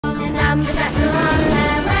Numberjacks are on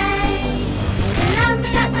their way. The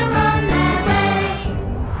Numberjacks are on their way.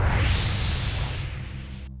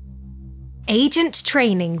 Agent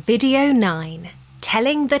Training Video 9.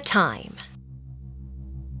 Telling the Time.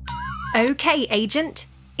 OK, Agent.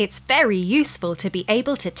 It's very useful to be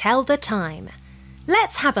able to tell the time.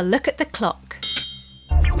 Let's have a look at the clock.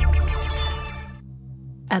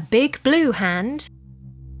 A big blue hand,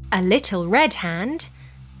 a little red hand,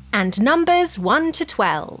 and numbers 1 to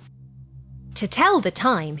 12. To tell the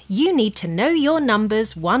time, you need to know your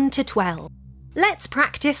numbers 1 to 12. Let's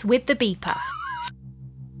practice with the beeper.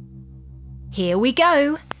 Here we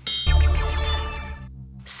go.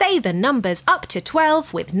 Say the numbers up to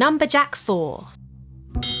 12 with Numberjack 4.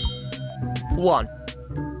 1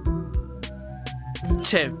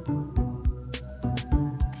 2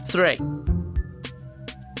 3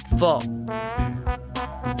 4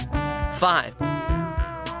 5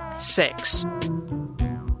 6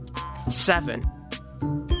 7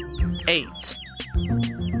 8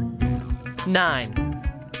 9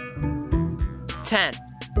 10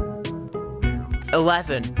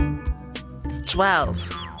 11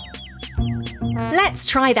 12. Let's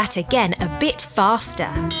try that again a bit faster.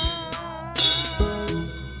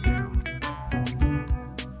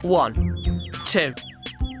 1 2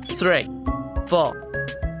 3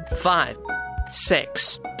 4 5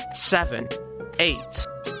 6 7 8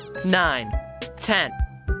 9 10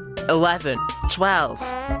 11 12.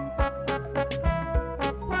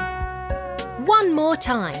 One more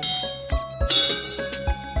time.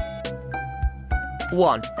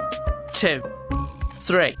 1 2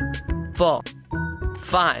 3 4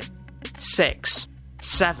 5 6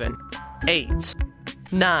 7 8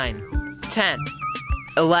 9 10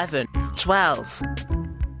 11 12.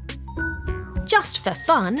 Just for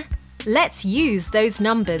fun, let's use those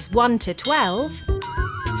numbers 1 to 12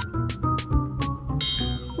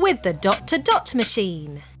 with the dot-to-dot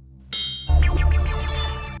machine.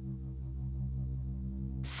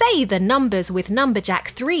 Say the numbers with Numberjack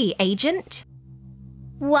 3, Agent.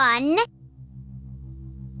 1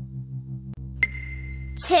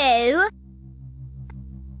 2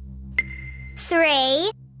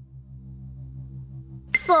 3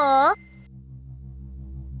 4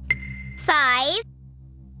 5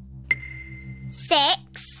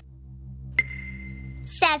 6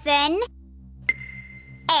 7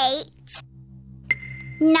 8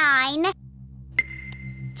 9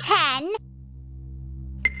 10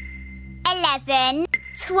 11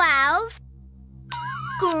 12.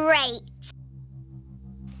 Great!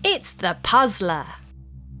 It's the puzzler.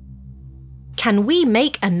 Can we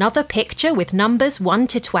make another picture with numbers 1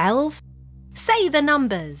 to 12? Say the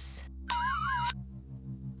numbers.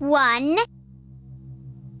 1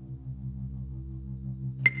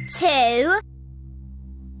 2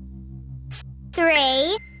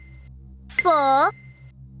 3 4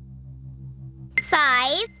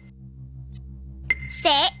 5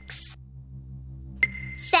 6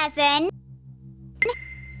 7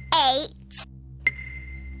 8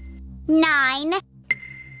 9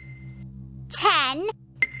 10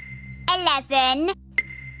 11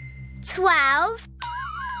 12.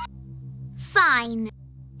 Fine.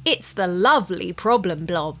 It's the lovely problem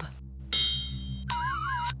blob.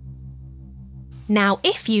 Now,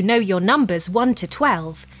 if you know your numbers 1 to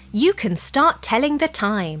 12, you can start telling the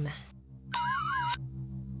time.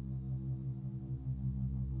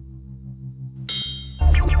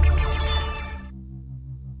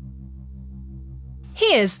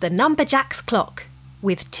 Here's the Numberjacks clock,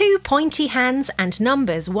 with 2 pointy hands and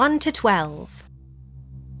numbers 1 to 12.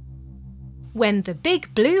 When the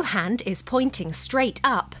big blue hand is pointing straight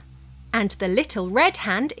up and the little red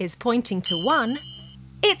hand is pointing to 1,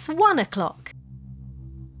 it's 1 o'clock.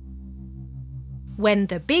 When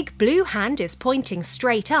the big blue hand is pointing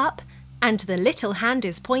straight up and the little hand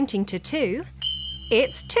is pointing to 2,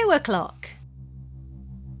 it's 2 o'clock.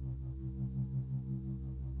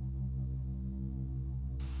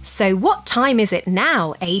 So what time is it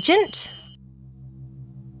now, Agent?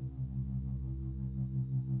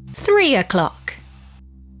 3 o'clock.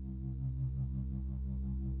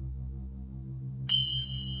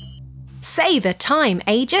 Say the time,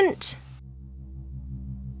 Agent.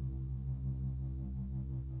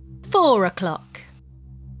 4 o'clock.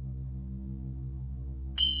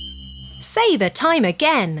 Say the time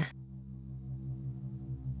again.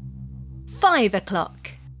 5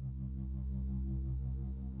 o'clock.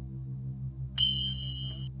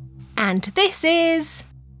 And this is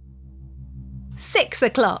 6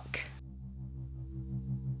 o'clock.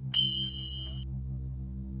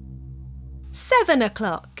 7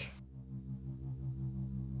 o'clock.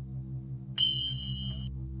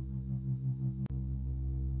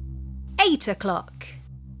 8 o'clock.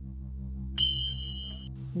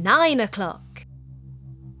 9 o'clock.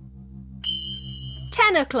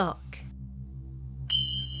 10 o'clock.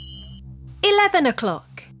 11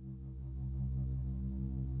 o'clock.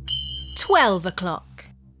 12 o'clock.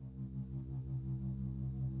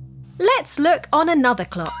 Let's look on another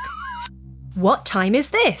clock. What time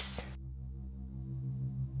is this?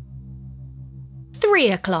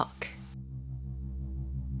 3 o'clock.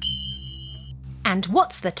 And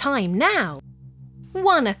what's the time now?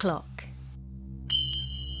 1 o'clock.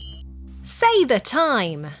 Say the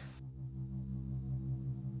time.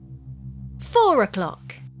 4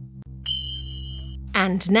 o'clock.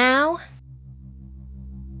 And now?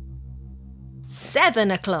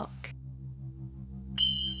 7 o'clock.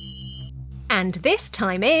 And this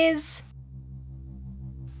time is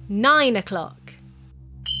 9 o'clock.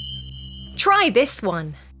 Try this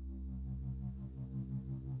one.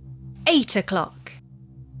 8 o'clock.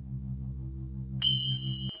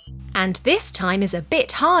 And this time is a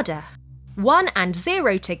bit harder. 1 and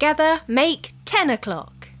 0 together make 10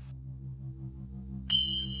 o'clock.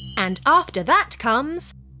 And after that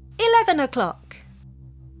comes 11 o'clock.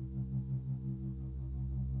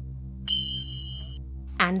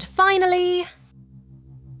 And finally,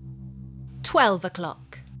 12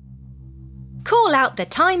 o'clock. Call out the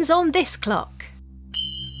times on this clock.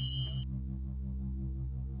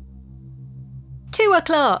 2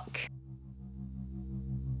 o'clock.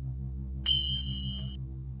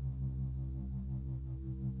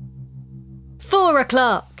 4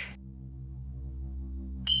 o'clock.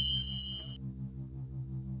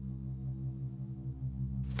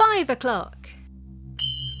 5 o'clock.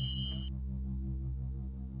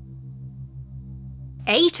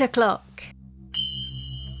 8 o'clock.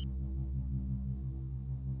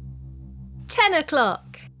 10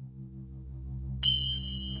 o'clock.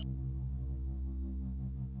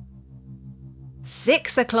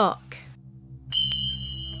 6 o'clock.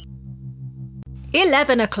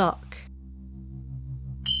 11 o'clock.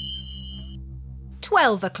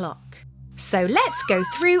 12 o'clock. So let's go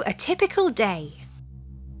through a typical day.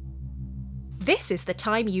 This is the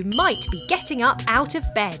time you might be getting up out of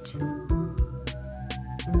bed.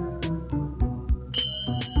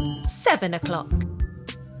 7 o'clock.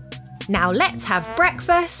 Now let's have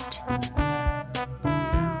breakfast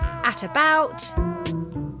at about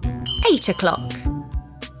 8 o'clock.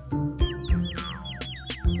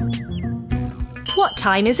 What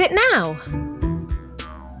time is it now?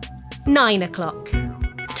 9 o'clock.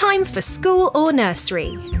 Time for school or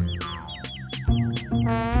nursery.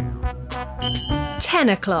 10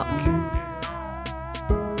 o'clock.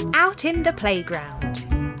 Out in the playground.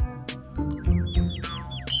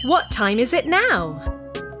 What time is it now?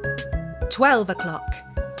 12 o'clock.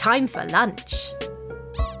 Time for lunch.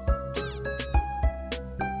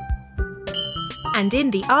 And in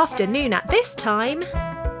the afternoon at this time,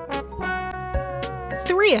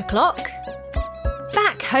 3 o'clock.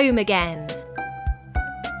 Back home again.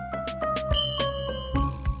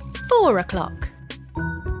 4 o'clock.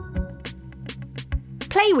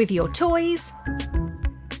 Play with your toys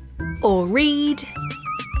or read.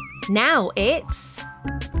 Now it's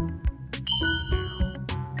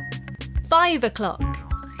 5 o'clock.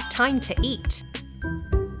 Time to eat.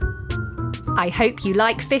 I hope you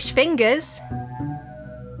like fish fingers.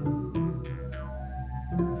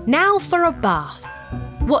 Now for a bath.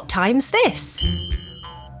 What time's this?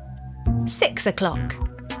 6 o'clock.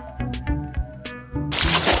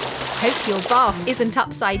 Hope your bath isn't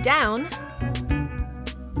upside down.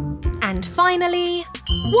 And finally,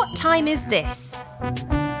 what time is this?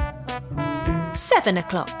 7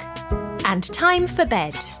 o'clock. And time for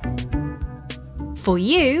bed. For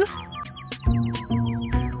you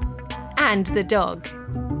and the dog.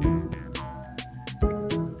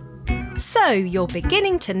 So you're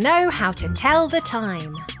beginning to know how to tell the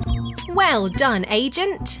time. Well done,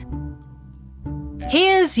 Agent.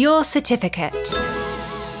 Here's your certificate.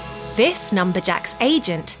 This Numberjacks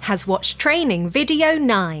agent has watched training video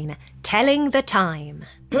 9, telling the time.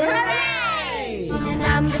 Hooray! The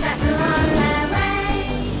Numberjacks